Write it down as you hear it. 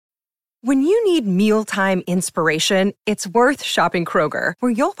When you need mealtime inspiration, it's worth shopping Kroger,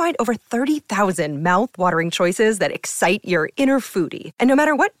 where you'll find over 30,000 mouth-watering choices that excite your inner foodie. And no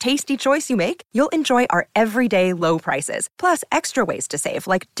matter what tasty choice you make, you'll enjoy our everyday low prices, plus extra ways to save,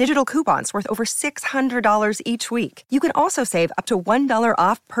 like digital coupons worth over $600 each week. You can also save up to $1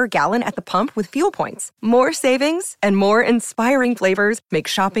 off per gallon at the pump with fuel points. More savings and more inspiring flavors make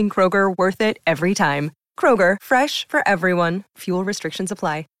shopping Kroger worth it every time. Kroger, fresh for everyone. Fuel restrictions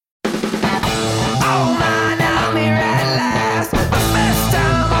apply. Oh man, I'm here at last. The best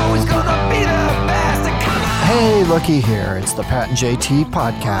time, always gonna be the best. Come on. Hey, looky here. It's the Pat and JT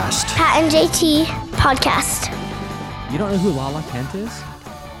podcast. Pat and JT podcast. You don't know who Lala Kent is?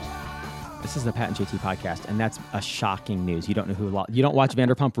 This is the Pat and JT podcast, and that's a shocking news. You don't know who you don't watch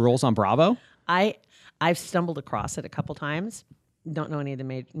Vanderpump Rules on Bravo? I've stumbled across it a couple times. Don't know any of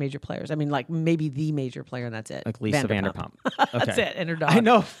the major players. I mean, like maybe the major player, and that's it. Like Lisa Vanderpump. Okay. That's it. And her dog. I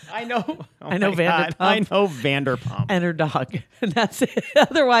know. Oh I know Vanderpump. I know Vanderpump. And her dog. And that's it.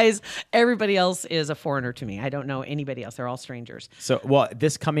 Otherwise, everybody else is a foreigner to me. I don't know anybody else. They're all strangers. So, well,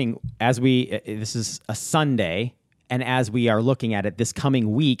 this is a Sunday, and as we are looking at it, this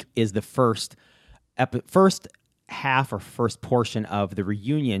coming week is the first half or first portion of the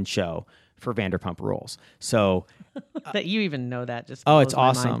reunion show for Vanderpump Rules. So that you even know that just it's blows my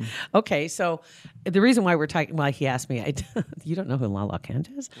awesome. mind. Okay, so the reason why we're talking, well, he asked me, you don't know who Lala Kent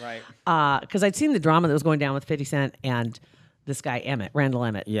is, right? Because I'd seen the drama that was going down with 50 Cent and this guy Emmett, Randall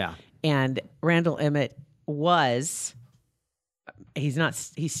Emmett. Yeah, and Randall Emmett he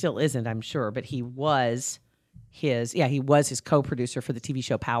still isn't, I'm sure, but he was his co-producer for the TV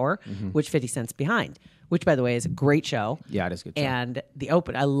show Power, which 50 Cent's behind. Which, by the way, is a great show. Yeah, it is a good show. And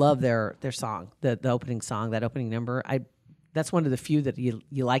I love their song, the opening song, that opening number. That's one of the few that you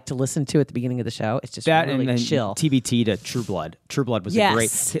like to listen to at the beginning of the show. It's just that really and chill. TBT to True Blood. True Blood was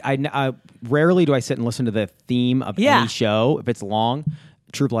Yes. a great. I rarely do I sit and listen to the theme of any show if it's long.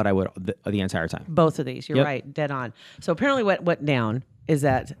 True Blood, I would the entire time. Both of these, you're Yep. right, dead on. So apparently, what went down is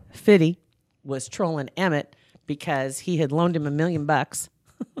that Fitty was trolling Emmett because he had loaned him $1 million.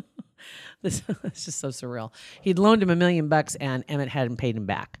 This is just so surreal. He'd loaned him $1 million and Emmett hadn't paid him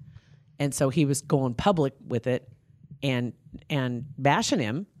back. And so he was going public with it and bashing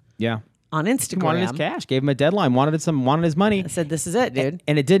him on Instagram. He wanted his cash, gave him a deadline, wanted his money. I said, this is it, dude.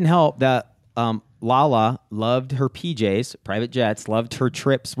 And it didn't help that Lala loved her PJs, private jets, loved her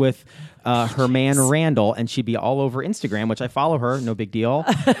trips with her man Randall, and she'd be all over Instagram, which I follow her, no big deal,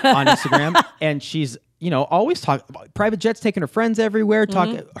 on Instagram. And she's always talk private jets, taking her friends everywhere,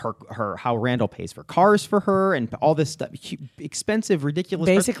 her how Randall pays for cars for her and all this stuff, expensive, ridiculous.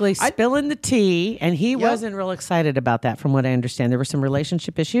 Basically spilling the tea, and he wasn't real excited about that, from what I understand. There were some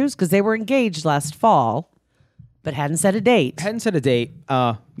relationship issues because they were engaged last fall, but hadn't set a date. Hadn't set a date.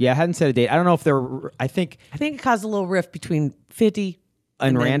 I don't know if there were, I think it caused a little rift between 50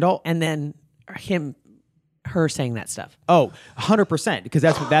 and Randall, and then her saying that stuff. Oh, 100%, because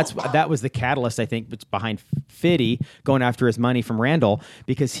that was the catalyst, I think, behind Fitty going after his money from Randall,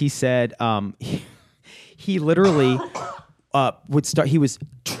 because he said he literally would start. He was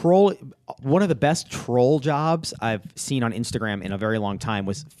trolling. One of the best troll jobs I've seen on Instagram in a very long time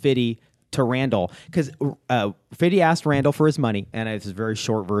was Fitty to Randall, because Fitty asked Randall for his money, and it's a very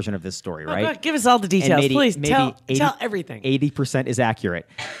short version of this story, right? Give us all the details, please. Tell 80, everything. 80% is accurate.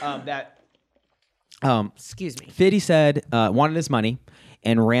 Excuse me. Fitty said wanted his money,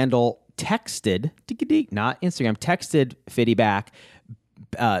 and Randall texted, not Instagram, texted Fitty back,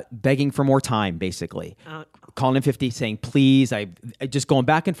 begging for more time, basically. Calling him 50, saying, please, I just going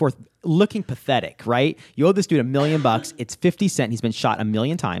back and forth, looking pathetic, right? You owe this dude $1 million. It's 50 Cent. He's been shot 1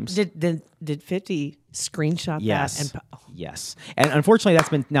 million times. Did 50 screenshot that? Yes. And unfortunately, that's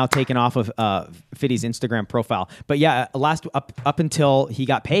been now taken off of Fitty's Instagram profile. But yeah, up until he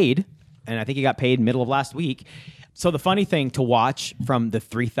got paid, and I think he got paid middle of last week. So the funny thing to watch from the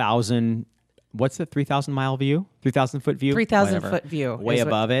 3,000, what's the 3,000 mile view? 3,000 foot view? 3,000 foot view. Way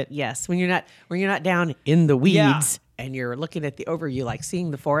above it. Yes. When you're not down in the weeds and you're looking at the overview, like seeing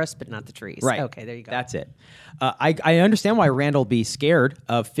the forest, but not the trees. Right. Okay, there you go. That's it. I understand why Randall be scared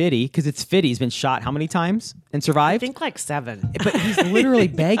of Fitty, because it's Fitty. He's been shot how many times and survived? I think like 7. But he's literally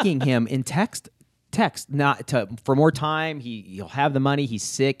begging him in text for more time. He'll have the money. He's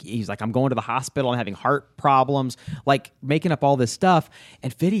sick. He's like, I'm going to the hospital. I'm having heart problems, like making up all this stuff.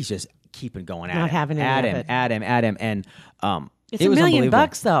 And Fitty's just keeping going Not having any of it. at him. And It's it was $1 million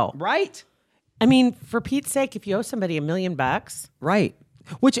unbelievable. though. Right? I mean, for Pete's sake, if you owe somebody $1 million, Right.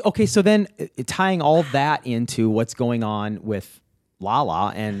 Which, okay, so then tying all that into what's going on with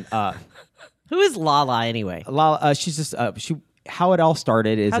Lala and who is Lala anyway? Lala, she's just she how it all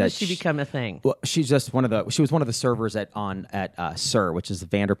started is How that did she become a thing? Well, she was one of the servers at Sir, which is Lisa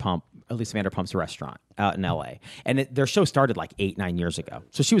Vanderpump's restaurant out in L.A. And their show started like 8-9 years ago.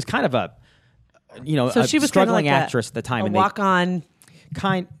 So she was kind of a She was struggling kinda like actress at the time. A and walk on.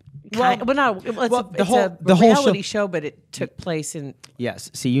 Well, It's a the whole reality show, but it took place in.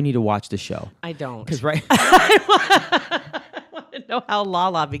 yes. See, you need to watch the show. I don't. Because right, know how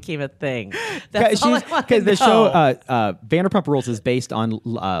Lala became a thing. That's all I want to because the know. show Vanderpump Rules is based on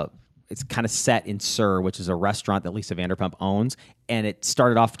it's kind of set in Sir, which is a restaurant that Lisa Vanderpump owns, and it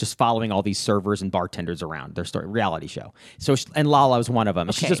started off just following all these servers and bartenders around their reality show. So and Lala was one of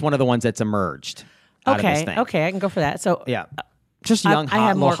them. She's just one of the ones that's emerged out of this thing. Okay, I can go for that. So Yeah. Just young,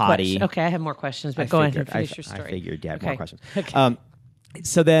 hot, little hottie. Okay, I have more questions, but go ahead and finish your story. I figured you had more Okay. questions. Okay.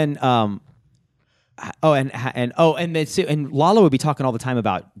 So then, and Lala would be talking all the time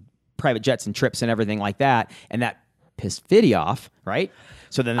about private jets and trips and everything like that, and that pissed Fiddy off, right?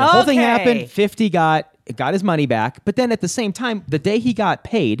 So then the whole thing happened. 50 got his money back, but then at the same time, the day he got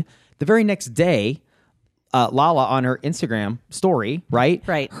paid, the very next day, Lala on her Instagram story, right?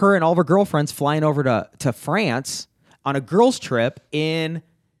 Right. Her and all of her girlfriends flying over to France on a girls' trip in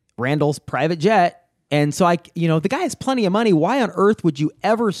Randall's private jet. And so the guy has plenty of money. Why on earth would you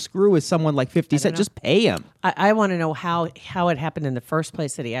ever screw with someone like 50 Cent? Just pay him. I want to know how it happened in the first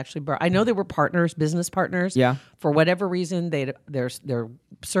place that he actually brought. I know they were partners, business partners. Yeah. For whatever reason, their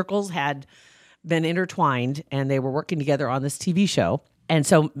circles had been intertwined, and they were working together on this TV show. And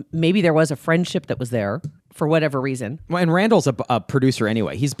so maybe there was a friendship that was there for whatever reason. Well, and Randall's a producer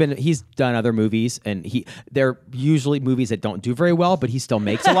anyway. He's done other movies, and they're usually movies that don't do very well, but he still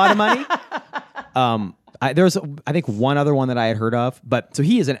makes a lot of money. There's I think one other one that I had heard of, but so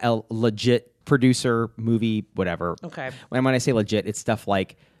he is a legit producer, movie, whatever. Okay. When I say legit, it's stuff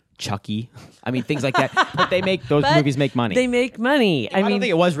like Chucky. I mean things like that. But they make those But movies make money. They make money. I don't think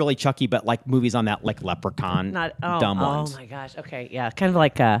it was really Chucky, but like movies on that like Leprechaun, dumb ones. Oh my gosh. Okay. Yeah. Kind of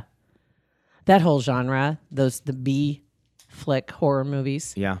like that whole genre, the B flick horror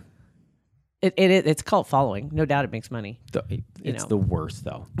movies. Yeah. It's cult following. No doubt it makes money. It's the worst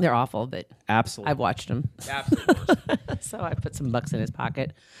though. They're awful, but Absolutely. I've watched them. Absolutely worst. So I put some bucks in his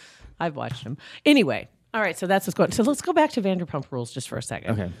pocket. I've watched them. Anyway. All right. So that's what's going on. So let's go back to Vanderpump Rules just for a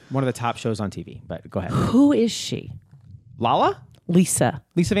second. Okay. One of the top shows on TV, but go ahead. Who is she? Lala? Lisa.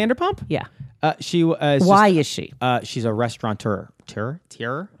 Lisa Vanderpump? Yeah. She was. Why is she? She's a restaurateur.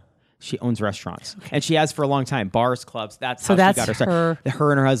 She owns restaurants, and she has for a long time. Bars, clubs. That's how that's she got her start.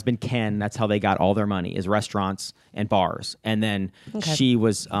 Her and her husband Ken. That's how they got all their money, is restaurants and bars. And then she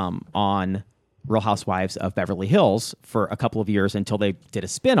was on Real Housewives of Beverly Hills for a couple of years until they did a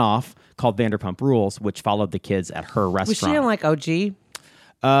spinoff called Vanderpump Rules, which followed the kids at her restaurant. Was she in like OG?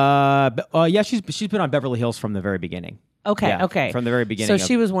 Yeah, she's been on Beverly Hills from the very beginning. Okay. Yeah, Okay. from the very beginning. So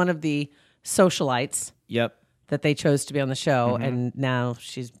she was one of the socialites. Yep. That they chose to be on the show, and now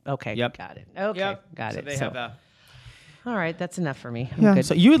she's okay. Yep. Got it. Okay, Yep. got So it. they have that. All right, that's enough for me. I'm Yeah. good.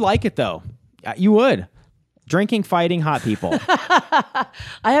 So you would like it though. You would. Drinking, fighting, hot people. I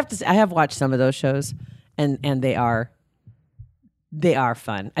have to say, I have watched some of those shows, and they are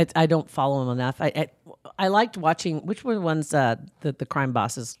fun. I don't follow them enough. I liked watching. Which were the ones the crime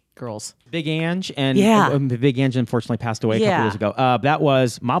bosses girls? Big Ange and Yeah. Big Ange unfortunately passed away a couple Yeah. years ago. That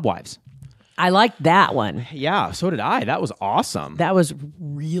was Mob Wives. I liked that one. Yeah, so did I. That was awesome. That was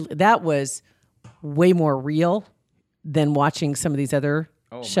real. That was way more real than watching some of these other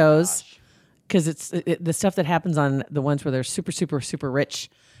shows. Because it's the stuff that happens on the ones where they're super, super, super rich,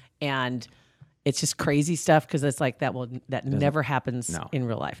 and it's just crazy stuff. Because it's like that never happens in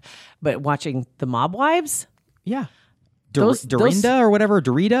real life. But watching the Mob Wives, Yeah. Those- Dorinda or whatever,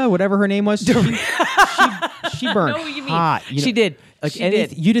 Dorita, whatever her name was. She burned know what you mean. hot. She did. Like She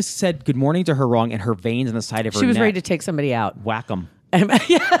did. You just said good morning to her wrong, and her veins on the side of her she was neck. ready to take somebody out. whack them.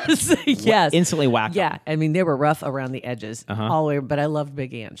 Yes. Instantly whack 'em. Yeah. I mean, they were rough around the edges all the way, but I loved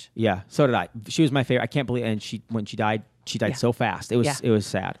Big Ange. Yeah, so did I. She was my favorite. I can't believe, and when she died so fast. It was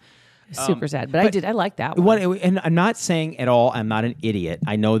sad. Super sad, but I like that one. And I'm not saying at all, I'm not an idiot.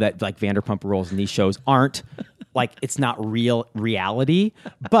 I know that like Vanderpump Rules and these shows aren't like, it's not reality,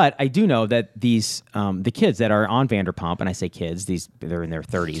 but I do know that these, the kids that are on Vanderpump, and I say kids, they're in their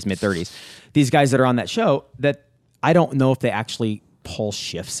 30s, mid 30s, these guys that are on that show, that I don't know if they actually pull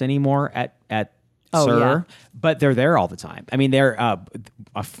shifts anymore at Sir, yeah. but they're there all the time. I mean, they're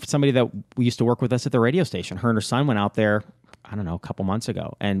somebody that we used to work with us at the radio station. Her and her son went out there, I don't know, a couple months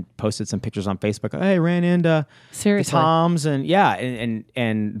ago, and posted some pictures on Facebook. Hey, ran into the Seriously. Toms, and yeah,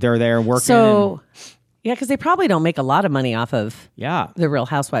 and they're there working. So Yeah, because they probably don't make a lot of money off of Yeah. the Real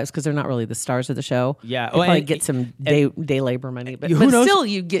Housewives because they're not really the stars of the show. Yeah. They probably and- get some day labor money, but, Who but knows? still,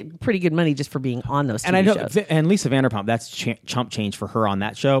 you get pretty good money just for being on those TV And I know, shows. and Lisa Vanderpump, that's chump change for her on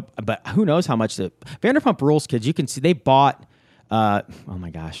that show. But who knows how much the Vanderpump Rules kids? You can see they bought. Oh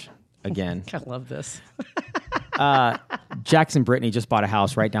my gosh! Again, I love this. Jax and Brittany just bought a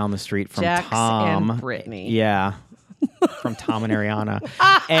house right down the street from Jax Tom and Brittany. Yeah, from Tom and Ariana,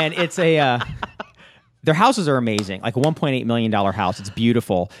 and it's a. Their houses are amazing, like a $1.8 million house. It's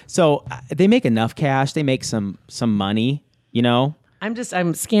beautiful. So they make enough cash. They make some money, you know.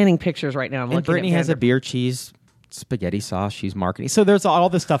 I'm scanning pictures right now. I'm And looking Brittany at has a beer cheese spaghetti sauce she's marketing. So there's all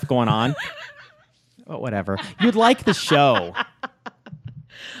this stuff going on. Oh, whatever. You'd like the show.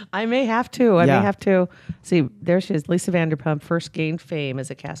 I may have to. I Yeah. may have to. See, there she is. Lisa Vanderpump first gained fame as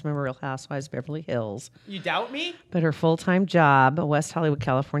a cast member of Real Housewives of Beverly Hills. You doubt me? But her full-time job, a West Hollywood,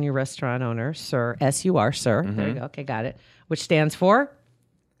 California restaurant owner, Sir, S-U-R, Sir. Mm-hmm. There you go. Okay, got it. Which stands for?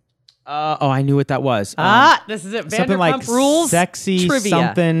 I knew what that was. This is it. Something Vanderpump like Rules sexy Trivia.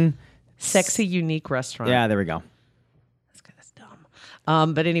 something. Sexy, unique restaurant. Yeah, there we go. That's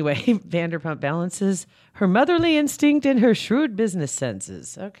dumb. But anyway, Vanderpump balances her motherly instinct and her shrewd business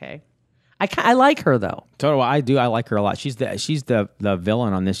senses. Okay. I like her, though. Totally, I do. I like her a lot. She's the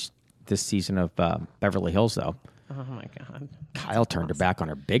villain on this season of Beverly Hills, though. Oh, my God. Kyle turned her back on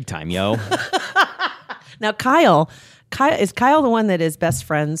her big time, yo. Now, Kyle, is Kyle the one that is best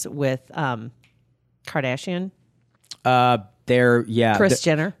friends with Kardashian? They're Kris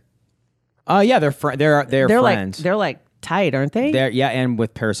Jenner? Yeah, they're friends. They're like tight, aren't they? And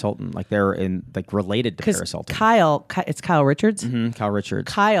with Paris Hilton, like they're related to Paris Hilton. It's Kyle Richards. Mm-hmm, Kyle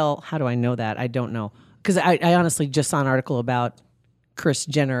Richards. Kyle, how do I know that? I don't know because I honestly just saw an article about Kris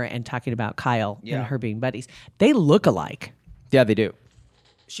Jenner and talking about Kyle and her being buddies. They look alike. Yeah, they do.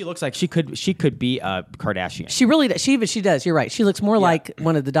 She looks like she could be a Kardashian. She really does. She does. You're right. She looks more like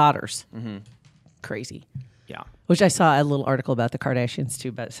one of the daughters. Mm-hmm. Crazy. Yeah. Which I saw a little article about the Kardashians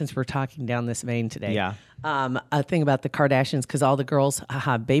too, but since we're talking down this vein today, Yeah. A thing about the Kardashians because all the girls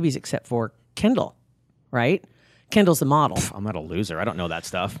have babies except for Kendall, right? Kendall's the model. I'm not a loser. I don't know that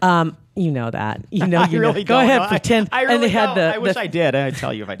stuff. You know that. You know. I You really know. Go don't ahead, know. pretend. I really and they had don't. I wish I did. I'd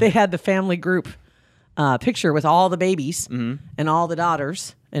tell you if I did. They had the family group picture with all the babies and all the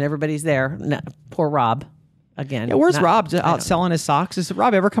daughters, and everybody's there. No, poor Rob. Again. Yeah, where's Not- Rob I out don't selling his socks? Does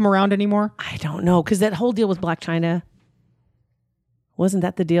Rob ever come around anymore? I don't know because that whole deal with Black China wasn't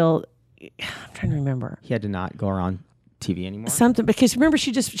that the deal? I'm trying to remember He had to not go around TV anymore. something because remember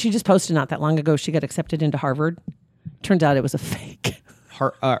she just posted not that long ago she got accepted into Harvard. Turns out it was a fake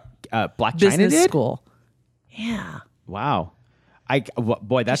Black China business did? school. Yeah, Wow.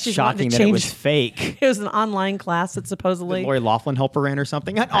 Boy, that's she's wanting shocking to that it was change- fake. it was an online class that supposedly. Lori Loughlin help her in or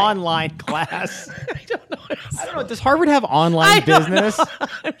something? An online class. I don't know. I don't know. Does Harvard have online business?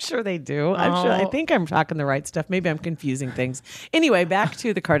 I'm sure they do. I think I'm talking the right stuff. Maybe I'm confusing things. Anyway, back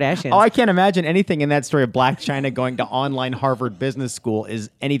to the Kardashians. Oh, I can't imagine anything in that story of Black China going to online Harvard Business School is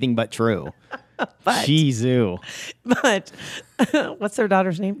anything but true. Jeez. But what's their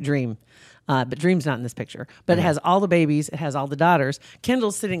daughter's name? Dream. But Dream's not in this picture. But it has all the babies. It has all the daughters.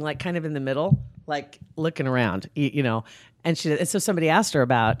 Kendall's sitting like kind of in the middle, like looking around, you know. And so somebody asked her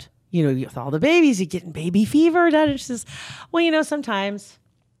about, you know, with all the babies, you getting baby fever? And she says, well, you know, sometimes.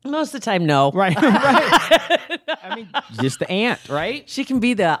 Most of the time, no. Right. Right. I mean, just the aunt, right? She can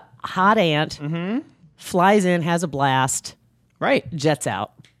be the hot aunt, flies in, has a blast, Right. jets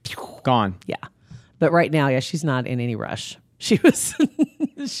out. Gone. Yeah. But right now, yeah, she's not in any rush. She was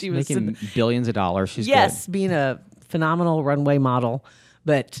Making billions of dollars. She's yes, being a phenomenal runway model.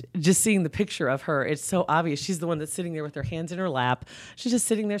 But just seeing the picture of her, it's so obvious. She's the one that's sitting there with her hands in her lap. She's just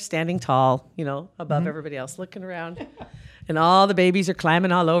sitting there standing tall, you know, above everybody else, looking around. And all the babies are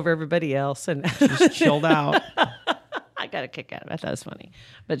climbing all over everybody else. And good. Just chilled out. I got a kick out of it. I thought it was funny.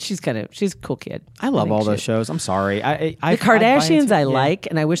 But she's a cool kid. I love think all she- those shows. I'm sorry. The Kardashians I like,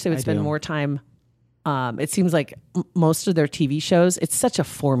 and I wish they would spend do. more time. It seems like most of their TV shows, it's such a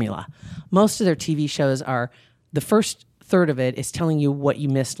formula. Most of their TV shows are the first third of it is telling you what you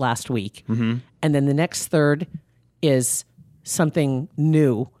missed last week. Mm-hmm. And then the next third is something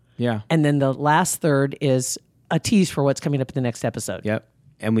new. Yeah. And then the last third is a tease for what's coming up in the next episode. Yep.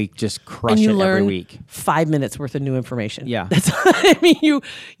 And we just crush And you it learn every week. 5 minutes worth of new information. Yeah. That's I mean, you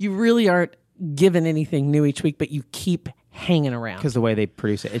really aren't given anything new each week, but you keep hanging around. Because the way they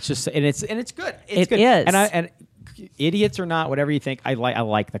produce it, it's just and it's good. It's It good. is. And idiots or not, whatever you think, I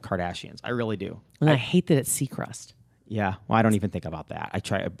like the Kardashians. I really do. And I hate that it's Seacrest. Yeah. Well, I don't even think about that. I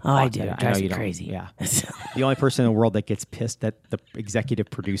try. Oh, I do. I It drives know me you don't. crazy. Yeah. The only person in the world that gets pissed at the executive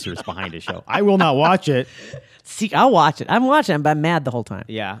producers behind a show. I will not watch it. See, I'll watch it. I'm watching it, but I'm mad the whole time.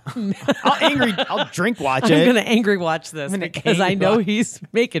 Yeah. I'll drink watch I'm it. going to angry watch this because I know he's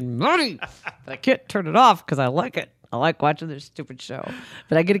making money. But I can't turn it off because I like it. I like watching their stupid show,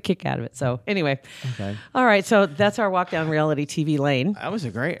 but I get a kick out of it. So anyway, Okay. All right. So that's our walk down reality TV lane. That was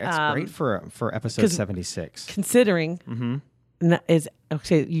that's great for episode 76. Considering is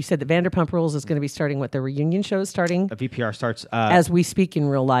okay. You said that Vanderpump Rules is going to be starting. What, the reunion show is starting The VPR starts as we speak in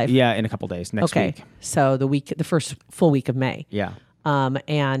real life. yeah, in a couple days next Okay. week. So the first full week of May. Yeah.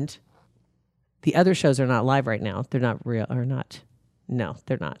 And the other shows are not live right now. They're not real or not. No,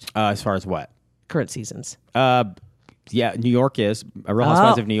 they're not As far as what? current seasons. Yeah, New York is Real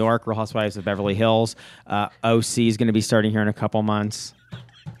Housewives Oh. of New York, Real Housewives of Beverly Hills. OC is going to be starting here in a couple months.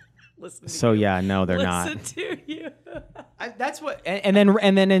 So yeah, no, they're not. to you. That's what, and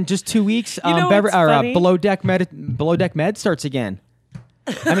then in just 2 weeks, know what's funny? Below Deck Med starts again.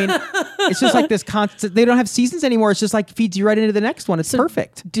 I mean, it's just like this constant. They don't have seasons anymore. It's just like feeds you right into the next one. It's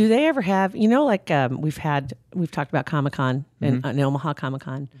perfect. Do they ever have? Like we've talked about Comic-Con and Omaha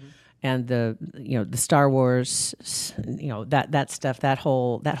Comic-Con. And the Star Wars, that stuff, that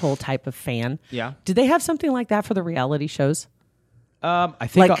whole type of fan. Yeah. Do they have something like that for the reality shows? I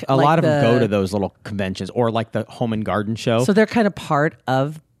think Like- a lot like of them go the- to those little conventions or like the Home and Garden show. So they're kind of part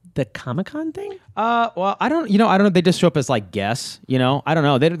of the Comic-Con thing. Well, I don't know. They just show up as like guests. I don't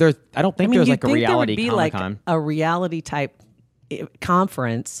know. They're I don't think there's you'd like a think reality there would be Comic-Con. like a reality type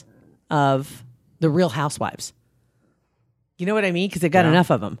conference of the Real Housewives. You know what I mean? Because they got enough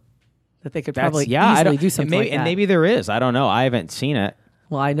of them that they could probably I easily don't do something like that. And maybe there is. I don't know. I haven't seen it.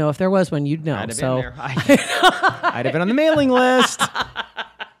 Well, I know if there was one, you'd know. I'd have So been there. I'd have been on the mailing list.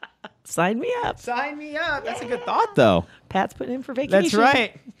 sign me up. Sign me up. That's a good thought, though. Pat's putting in for vacation. That's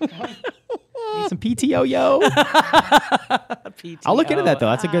right. Need some PTO, yo. I'll look into that though.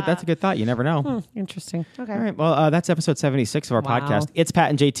 That's a good thought. You never know. Interesting. Okay. All right. Well, that's episode 76 of our Wow. podcast. It's Pat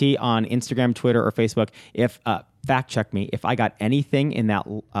and JT on Instagram, Twitter, or Facebook. If fact check me, if I got anything in that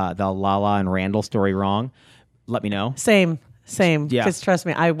the Lala and Randall story wrong, let me know. Same. Yeah. Because trust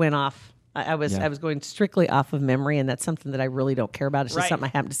me, I went off. I was Yeah. I was going strictly off of memory, and that's something that I really don't care about. It's just Right. something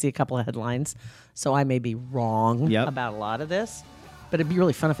I happened to see a couple of headlines, so I may be wrong Yep. about a lot of this. But it'd be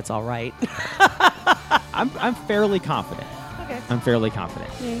really fun if it's all right. I'm fairly confident. Okay. I'm fairly confident.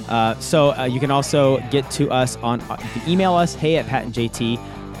 So you can also get to us on email us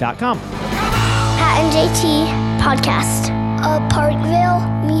hey@patandjt.com. Pat and JT Podcast, a Parkville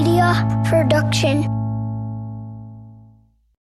Media Production.